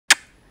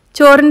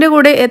ചോറിൻ്റെ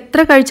കൂടെ എത്ര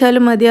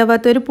കഴിച്ചാലും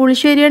മതിയാവാത്ത ഒരു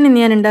പുളിശ്ശേരിയാണ്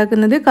ഇന്ന് ഞാൻ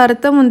ഉണ്ടാക്കുന്നത്.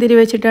 കറുത്ത മുന്തിരി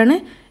വെച്ചിട്ടാണ്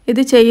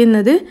ഇത്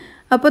ചെയ്യുന്നത്.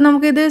 അപ്പോൾ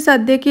നമുക്കിത്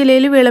സദ്യക്ക്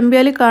ഇലയിൽ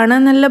വിളമ്പിയാൽ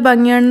കാണാൻ നല്ല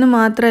ഭംഗിയാണെന്ന്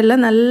മാത്രമല്ല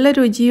നല്ല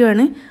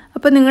രുചിയുമാണ്.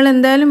 അപ്പോൾ നിങ്ങൾ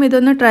എന്തായാലും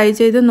ഇതൊന്ന് ട്രൈ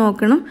ചെയ്ത്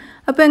നോക്കണം.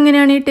 അപ്പോൾ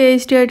എങ്ങനെയാണ് ഈ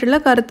ടേസ്റ്റി ആയിട്ടുള്ള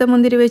കറുത്ത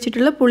മുന്തിരി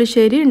വെച്ചിട്ടുള്ള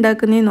പുളിശ്ശേരി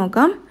ഉണ്ടാക്കുന്നതെന്ന്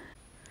നോക്കാം.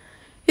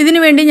 ഇതിനു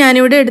വേണ്ടി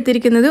ഞാനിവിടെ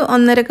എടുത്തിരിക്കുന്നത്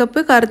 1.5 കപ്പ്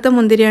കറുത്ത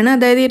മുന്തിരിയാണ്.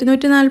 അതായത്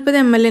 240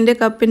 ml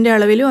കപ്പിൻ്റെ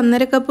അളവിൽ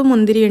 1.5 കപ്പ്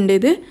മുന്തിരി ഉണ്ട്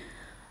ഇത്.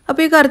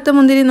 അപ്പോൾ ഈ കറുത്ത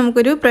മുന്തിരി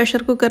നമുക്കൊരു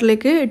പ്രഷർ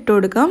കുക്കറിലേക്ക് ഇട്ട്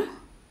കൊടുക്കാം.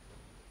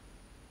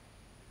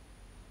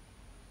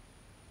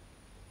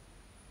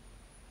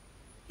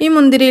 ഈ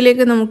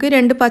മുന്തിരിയിലേക്ക് നമുക്ക്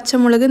 2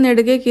 പച്ചമുളക്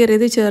നെടുകെ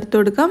കീറിയത് ചേർത്ത്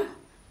കൊടുക്കാം.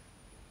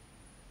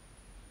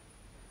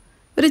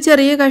 ഒരു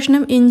ചെറിയ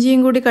കഷ്ണം ഇഞ്ചിയും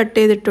കൂടി കട്ട്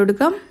ചെയ്തിട്ട്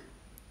കൊടുക്കാം.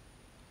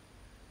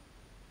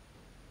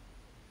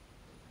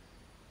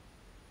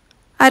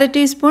 അര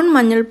ടീസ്പൂൺ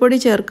മഞ്ഞൾപ്പൊടി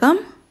ചേർക്കാം.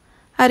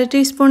 അര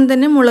ടീസ്പൂൺ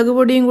തന്നെ മുളക്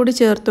പൊടിയും കൂടി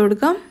ചേർത്ത്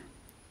കൊടുക്കാം.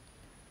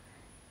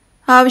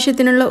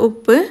 ആവശ്യത്തിനുള്ള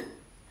ഉപ്പ്.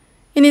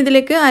 ഇനി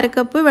ഇതിലേക്ക് 1/2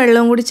 കപ്പ്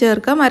വെള്ളവും കൂടി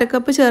ചേർക്കാം. 1/2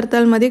 കപ്പ്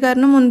ചേർത്താൽ മതി,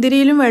 കാരണം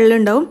മുന്തിരിയിലും വെള്ളം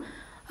ഉണ്ടാവും.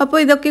 അപ്പോൾ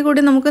ഇതൊക്കെ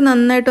കൂടി നമുക്ക്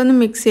നന്നായിട്ടൊന്ന്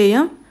മിക്സ്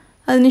ചെയ്യാം.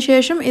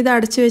 അതിനുശേഷം ഇത്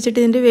അടച്ചു വെച്ചിട്ട്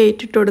ഇതിൻ്റെ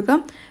വെയിറ്റ് ഇട്ട് കൊടുക്കാം.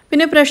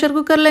 പിന്നെ പ്രഷർ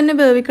കുക്കറിൽ തന്നെ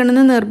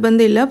വേവിക്കണമെന്ന്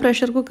നിർബന്ധമില്ല.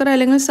 പ്രഷർ കുക്കർ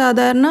അല്ലെങ്കിൽ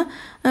സാധാരണ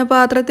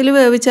പാത്രത്തിൽ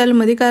വേവിച്ചാലും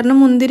മതി, കാരണം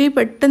മുന്തിരി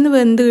പെട്ടെന്ന്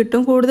വെന്ത്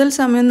കിട്ടും. കൂടുതൽ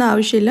സമയമൊന്നും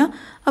ആവശ്യമില്ല.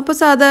 അപ്പോൾ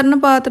സാധാരണ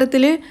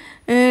പാത്രത്തിൽ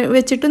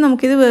വെച്ചിട്ട്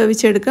നമുക്കിത്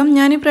വേവിച്ചെടുക്കാം.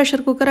 ഞാൻ ഈ പ്രഷർ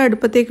കുക്കർ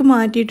അടുപ്പത്തേക്ക്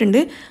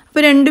മാറ്റിയിട്ടുണ്ട്.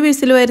 അപ്പോൾ 2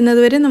 വിസിൽ വരുന്നത്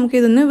വരെ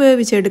നമുക്കിതൊന്ന്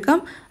വേവിച്ചെടുക്കാം.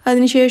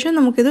 അതിനുശേഷം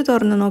നമുക്കിത്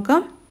തുറന്ന്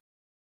നോക്കാം.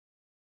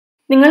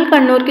 നിങ്ങൾ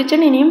കണ്ണൂർ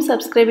കിച്ചൺ ഇനിയും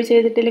സബ്സ്ക്രൈബ്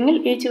ചെയ്തിട്ടില്ലെങ്കിൽ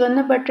ഈ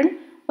ചുവന്ന ബട്ടൺ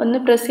ഒന്ന്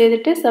പ്രസ്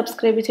ചെയ്തിട്ട്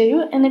സബ്സ്ക്രൈബ് ചെയ്യൂ.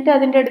 എന്നിട്ട്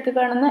അതിൻ്റെ അടുത്ത്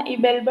കാണുന്ന ഈ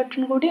ബെൽ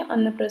ബട്ടൺ കൂടി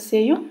ഒന്ന് പ്രസ്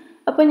ചെയ്യൂ.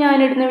 അപ്പോൾ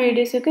ഞാനിടുന്ന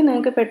വീഡിയോസൊക്കെ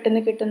നിങ്ങൾക്ക്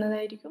പെട്ടെന്ന്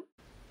കിട്ടുന്നതായിരിക്കും.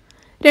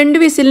 2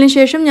 വിസിലിന്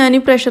ശേഷം ഞാൻ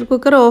ഈ പ്രഷർ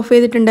കുക്കർ ഓഫ്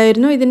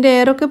ചെയ്തിട്ടുണ്ടായിരുന്നു. ഇതിൻ്റെ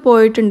എയറൊക്കെ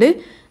പോയിട്ടുണ്ട്.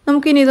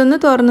 നമുക്കിനി ഇതൊന്ന്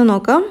തുറന്ന്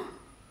നോക്കാം.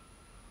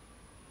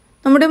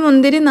 നമ്മുടെ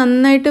മുന്തിരി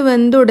നന്നായിട്ട്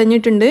വെന്ത്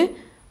ഉടഞ്ഞിട്ടുണ്ട്.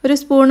 ഒരു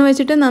സ്പൂൺ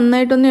വെച്ചിട്ട്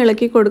നന്നായിട്ടൊന്ന്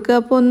ഇളക്കി കൊടുക്കുക.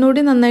 അപ്പോൾ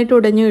ഒന്നുകൂടി നന്നായിട്ട്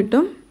ഉടഞ്ഞു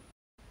കിട്ടും.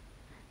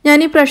 ഞാൻ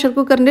ഈ പ്രഷർ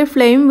കുക്കറിൻ്റെ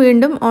ഫ്ലെയിം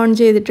വീണ്ടും ഓൺ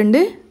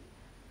ചെയ്തിട്ടുണ്ട്.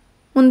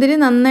 മുന്തിരി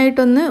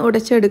നന്നായിട്ടൊന്ന്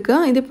ഉടച്ചെടുക്കുക.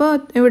 ഇതിപ്പോൾ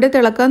ഇവിടെ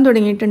തിളക്കാൻ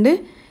തുടങ്ങിയിട്ടുണ്ട്.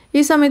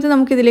 ഈ സമയത്ത്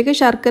നമുക്കിതിലേക്ക്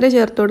ശർക്കര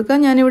ചേർത്ത് കൊടുക്കാം.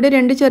 ഞാനിവിടെ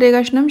 2 ചെറിയ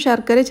കഷ്ണം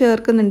ശർക്കര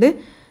ചേർക്കുന്നുണ്ട്.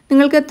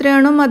 നിങ്ങൾക്ക്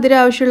എത്രയാണോ മധുരം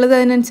ആവശ്യമുള്ളത്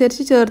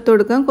അതിനനുസരിച്ച് ചേർത്ത്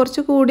കൊടുക്കാം.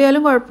 കുറച്ച്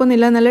കൂടിയാലും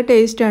കുഴപ്പമൊന്നുമില്ല, നല്ല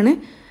ടേസ്റ്റാണ്.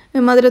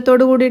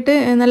 മധുരത്തോട് കൂടിയിട്ട്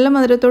നല്ല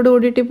മധുരത്തോട്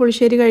കൂടിയിട്ട് ഈ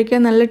പുളിശ്ശേരി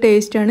കഴിക്കാൻ നല്ല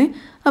ടേസ്റ്റാണ്.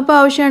 അപ്പോൾ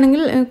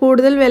ആവശ്യമാണെങ്കിൽ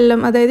കൂടുതൽ വെള്ളം,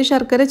 അതായത്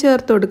ശർക്കര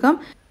ചേർത്ത് കൊടുക്കാം.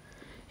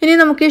 ഇനി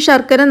നമുക്ക് ഈ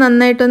ശർക്കര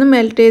നന്നായിട്ടൊന്ന്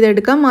മെൽറ്റ്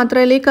ചെയ്തെടുക്കാം.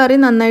 മാത്രമല്ല ഈ കറി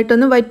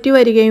നന്നായിട്ടൊന്ന് വറ്റി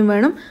വരികയും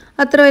വേണം.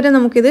 അത്ര വരെ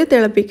നമുക്കിത്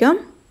തിളപ്പിക്കാം.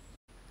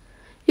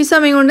 ഈ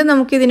സമയം കൊണ്ട്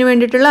നമുക്കിതിന്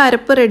വേണ്ടിയിട്ടുള്ള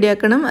അരപ്പ്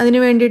റെഡിയാക്കണം. അതിന്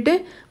വേണ്ടിയിട്ട്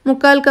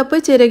 3/4 കപ്പ്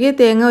ചിരകിയ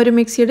തേങ്ങ ഒരു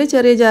മിക്സിയുടെ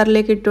ചെറിയ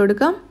ജാറിലേക്ക് ഇട്ട്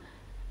കൊടുക്കാം.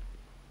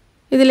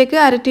 ഇതിലേക്ക്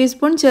 1/2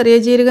 ടീസ്പൂൺ ചെറിയ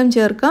ജീരകം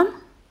ചേർക്കാം.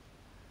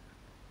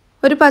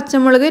 ഒരു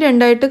പച്ചമുളക്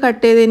 2ആയിട്ട്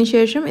കട്ട് ചെയ്തതിന്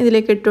ശേഷം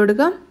ഇതിലേക്ക് ഇട്ട്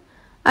കൊടുക്കാം.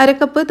 1/2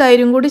 കപ്പ്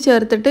തൈരും കൂടി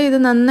ചേർത്തിട്ട് ഇത്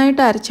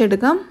നന്നായിട്ട്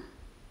അരച്ചെടുക്കാം.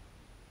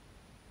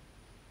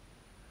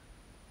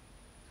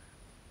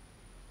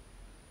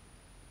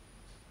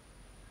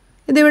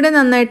 ഇതിവിടെ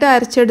നന്നായിട്ട്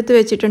അരച്ചെടുത്ത്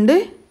വെച്ചിട്ടുണ്ട്.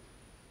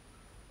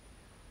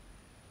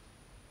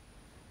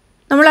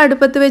 നമ്മൾ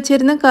അടുപ്പത്ത്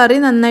വെച്ചിരുന്ന കറി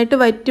നന്നായിട്ട്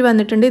വറ്റി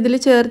വന്നിട്ടുണ്ട്. ഇതിൽ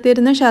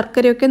ചേർത്തിരുന്ന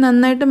ശർക്കരയൊക്കെ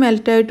നന്നായിട്ട്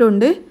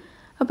മെൽറ്റായിട്ടുണ്ട്.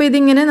 അപ്പോൾ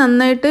ഇതിങ്ങനെ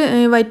നന്നായിട്ട്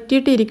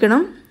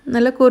വറ്റിയിട്ടിരിക്കണം,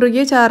 നല്ല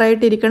കുറുകിയ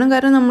ചാറായിട്ടിരിക്കണം.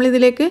 കാരണം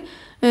നമ്മളിതിലേക്ക്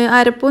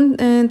അരപ്പും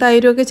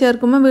തൈരും ഒക്കെ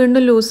ചേർക്കുമ്പോൾ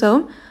വീണ്ടും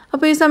ലൂസാവും.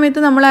 അപ്പോൾ ഈ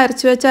സമയത്ത് നമ്മൾ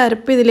അരച്ച് വെച്ച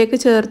അരപ്പ് ഇതിലേക്ക്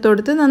ചേർത്ത്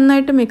കൊടുത്ത്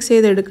നന്നായിട്ട് മിക്സ്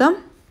ചെയ്തെടുക്കാം.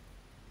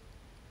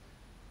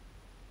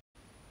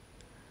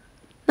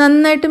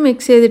 നന്നായിട്ട്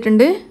മിക്സ്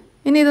ചെയ്തിട്ടുണ്ട്.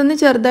 ഇനി ഇതൊന്ന്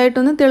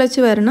ചെറുതായിട്ടൊന്ന് തിളച്ച്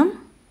വരണം.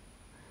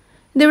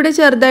 ഇതിവിടെ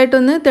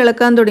ചെറുതായിട്ടൊന്ന്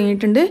തിളക്കാൻ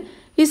തുടങ്ങിയിട്ടുണ്ട്.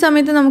 ഈ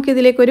സമയത്ത്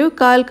നമുക്കിതിലേക്കൊരു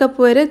 1/4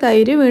 കപ്പ് വരെ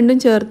തൈര് വീണ്ടും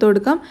ചേർത്ത്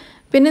കൊടുക്കാം.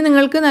 പിന്നെ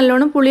നിങ്ങൾക്ക്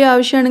നല്ലോണം പുളി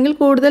ആവശ്യമാണെങ്കിൽ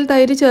കൂടുതൽ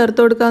തൈര് ചേർത്ത്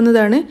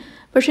കൊടുക്കാവുന്നതാണ്.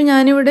 പക്ഷേ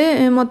ഞാനിവിടെ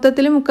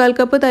മൊത്തത്തിൽ 3/4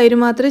 കപ്പ് തൈര്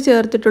മാത്രമേ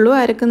ചേർത്തിട്ടുള്ളൂ.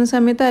 അരക്കുന്ന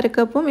സമയത്ത് 1/2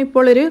 കപ്പും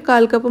ഇപ്പോൾ ഒരു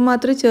 1/4 കപ്പ്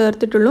മാത്രമേ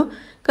ചേർത്തിട്ടുള്ളൂ.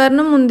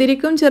 കാരണം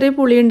മുന്തിരിക്കും ചെറിയ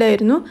പുളി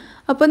ഉണ്ടായിരുന്നു.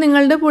 അപ്പോൾ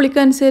നിങ്ങളുടെ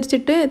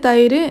പുളിക്കനുസരിച്ചിട്ട്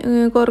തൈര്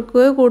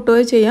കുറക്കുകയോ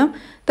കൂട്ടുകയോ ചെയ്യാം.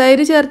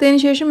 തൈര് ചേർത്തതിന്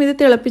ശേഷം ഇത്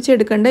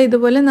തിളപ്പിച്ചെടുക്കണ്ട.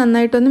 ഇതുപോലെ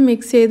നന്നായിട്ടൊന്ന്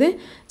മിക്സ് ചെയ്ത്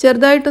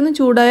ചെറുതായിട്ടൊന്ന്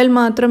ചൂടായാൽ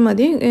മാത്രം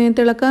മതി,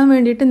 തിളക്കാൻ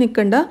വേണ്ടിയിട്ട്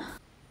നിൽക്കണ്ട.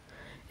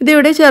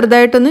 ഇതിവിടെ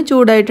ചെറുതായിട്ടൊന്ന്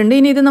ചൂടായിട്ടുണ്ട്.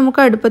 ഇനി ഇത്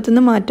നമുക്ക്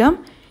അടുപ്പത്തുനിന്ന് മാറ്റാം.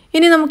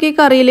 ഇനി നമുക്ക് ഈ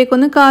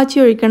കറിയിലേക്കൊന്ന് കാച്ചി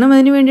ഒഴിക്കണം.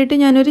 അതിന് വേണ്ടിയിട്ട്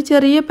ഞാനൊരു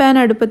ചെറിയ പാൻ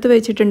അടുപ്പത്ത്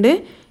വെച്ചിട്ടുണ്ട്.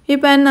 ഈ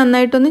പാൻ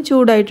നന്നായിട്ടൊന്ന്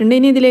ചൂടായിട്ടുണ്ട്.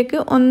 ഇനി ഇതിലേക്ക്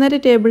 1.5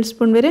 ടേബിൾ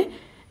സ്പൂൺ വരെ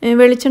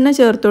വെളിച്ചെണ്ണ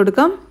ചേർത്ത്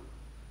കൊടുക്കാം.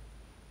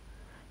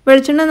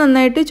 വെളിച്ചെണ്ണ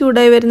നന്നായിട്ട്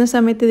ചൂടായി വരുന്ന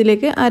സമയത്ത്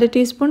ഇതിലേക്ക് 1/2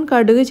 ടീസ്പൂൺ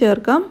കടുക്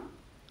ചേർക്കാം.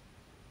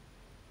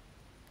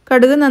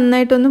 കടുക്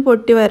നന്നായിട്ടൊന്ന്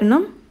പൊട്ടി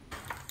വരണം.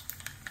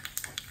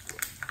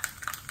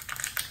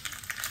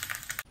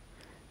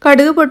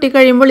 കടുക്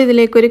പൊട്ടിക്കഴിയുമ്പോൾ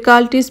ഇതിലേക്ക് ഒരു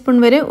 1/4 ടീസ്പൂൺ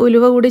വരെ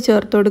ഉലുവ കൂടി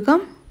ചേർത്ത് കൊടുക്കാം.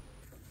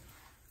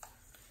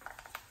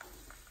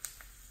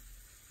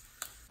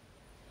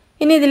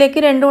 ഇനി ഇതിലേക്ക്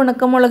 2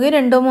 ഉണക്കമുളക്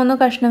 2-3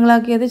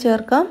 കഷ്ണങ്ങളാക്കിയത്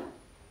ചേർക്കാം.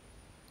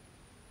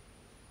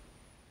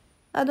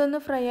 അതൊന്ന്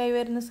ഫ്രൈ ആയി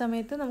വരുന്ന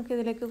സമയത്ത്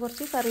നമുക്കിതിലേക്ക്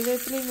കുറച്ച്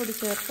കറിവേപ്പിലയും കൂടി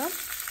ചേർക്കാം.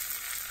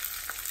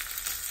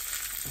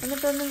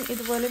 എന്നിട്ടൊന്ന്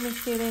ഇതുപോലെ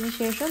മിക്സ് ചെയ്തതിന്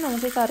ശേഷം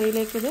നമുക്ക്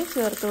കറിയിലേക്ക് ഇത്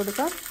ചേർത്ത്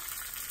കൊടുക്കാം.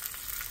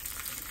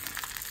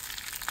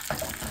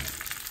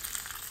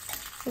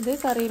 ഇത്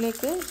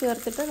കറിയിലേക്ക്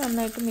ചേർത്തിട്ട്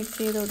നന്നായിട്ട് മിക്സ്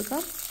ചെയ്ത്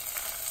കൊടുക്കാം.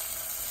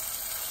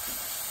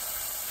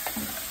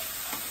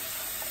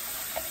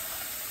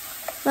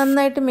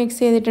 നന്നായിട്ട് മിക്സ്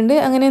ചെയ്തിട്ടുണ്ട്.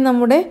 അങ്ങനെ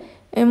നമ്മുടെ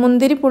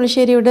മുന്തിരി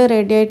പുളിശ്ശേരി ഇവിടെ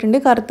റെഡി ആയിട്ടുണ്ട്.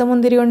 കറുത്ത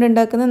മുന്തിരി കൊണ്ട്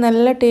ഉണ്ടാക്കുന്ന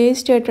നല്ല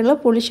ടേസ്റ്റ് ആയിട്ടുള്ള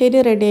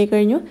പുളിശ്ശേരി റെഡി ആയി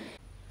കഴിഞ്ഞു.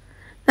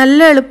 നല്ല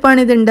എളുപ്പമാണ്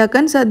ഇത്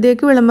ഉണ്ടാക്കാൻ.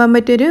 സദ്യക്ക് വിളമ്പാൻ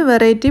പറ്റിയൊരു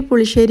വെറൈറ്റി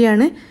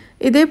പുളിശ്ശേരിയാണ്.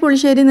 ഇതേ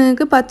പുളിശ്ശേരി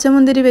നിങ്ങൾക്ക്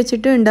പച്ചമുന്തിരി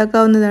വെച്ചിട്ട്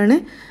ഉണ്ടാക്കാവുന്നതാണ്.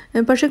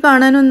 പക്ഷെ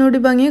കാണാൻ ഒന്നുകൂടി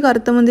ഭംഗി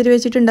കറുത്ത മുന്തിരി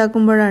വെച്ചിട്ട്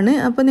ഉണ്ടാക്കുമ്പോഴാണ്.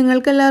 അപ്പോൾ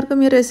നിങ്ങൾക്കെല്ലാവർക്കും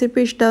ഈ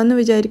റെസിപ്പി ഇഷ്ടമാണെന്ന്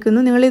വിചാരിക്കുന്നു.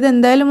 നിങ്ങളിത്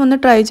എന്തായാലും ഒന്ന്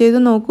ട്രൈ ചെയ്ത്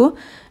നോക്കൂ.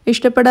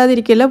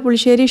 ഇഷ്ടപ്പെടാതിരിക്കില്ല.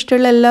 പുളിശ്ശേരി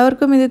ഇഷ്ടമുള്ള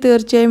എല്ലാവർക്കും ഇത്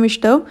തീർച്ചയായും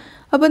ഇഷ്ടമാവും.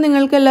 അപ്പോൾ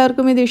നിങ്ങൾക്ക്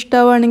എല്ലാവർക്കും ഇത്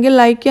ഇഷ്ടമാവുകയാണെങ്കിൽ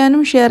ലൈക്ക്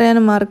ചെയ്യാനും ഷെയർ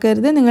ചെയ്യാനും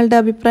മറക്കരുത്. നിങ്ങളുടെ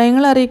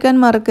അഭിപ്രായങ്ങൾ അറിയിക്കാൻ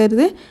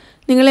മറക്കരുത്.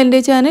 നിങ്ങൾ എൻ്റെ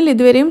ചാനൽ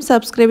ഇതുവരെയും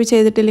സബ്സ്ക്രൈബ്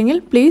ചെയ്തിട്ടില്ലെങ്കിൽ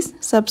പ്ലീസ്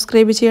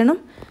സബ്സ്ക്രൈബ് ചെയ്യണം.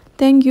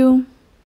 Thank you.